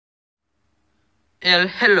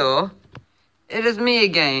Hello. It is me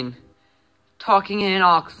again, talking in an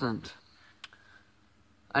accent.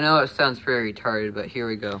 I know it sounds pretty retarded, but here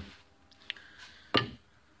we go. Get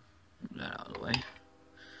that out of the way.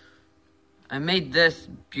 I made this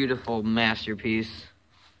beautiful masterpiece.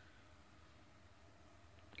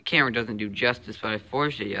 The camera doesn't do justice, but I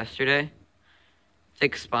forged it yesterday.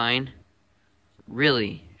 Thick spine,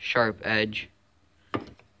 really sharp edge.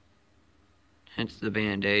 Hence the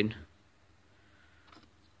Band-Aid.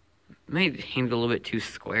 Maybe it seems a little bit too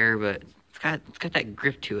square, but it's got that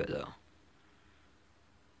grip to it though.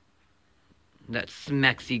 That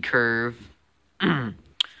smexy curve. How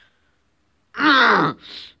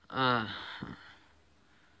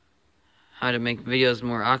to make videos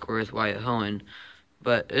more awkward with Wyatt Hohen,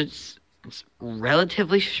 but it's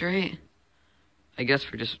relatively straight. I guess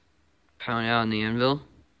for just pounding out on the anvil.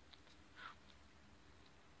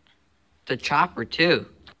 The chopper too.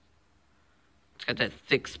 It's got that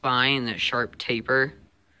thick spine, that sharp taper.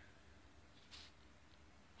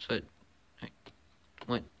 So it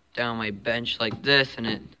went down my bench like this, and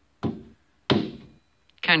it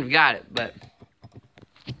kind of got it, but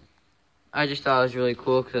I just thought it was really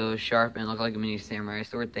cool because it was sharp and it looked like a mini samurai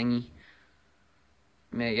sword thingy.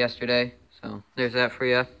 Made it yesterday, so there's that for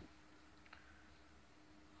you.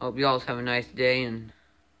 Hope you all have a nice day and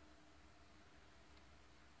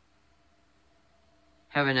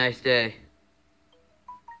have a nice day.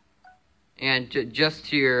 And just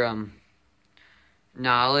to your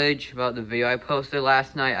knowledge about the video I posted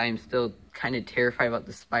last night, I am still kind of terrified about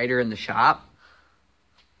the spider in the shop.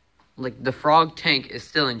 Like, the frog tank is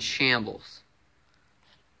still in shambles.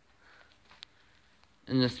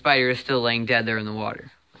 And the spider is still laying dead there in the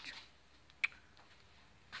water.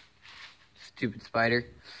 Stupid spider.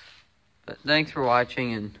 But thanks for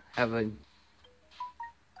watching and have a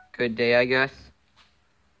good day, I guess.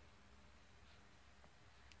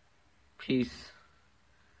 Peace,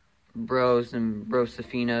 bros and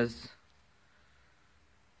brosafinas.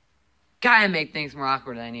 Gotta make things more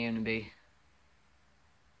awkward than I need them to be.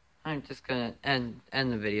 I'm just gonna end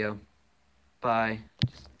the video. Bye.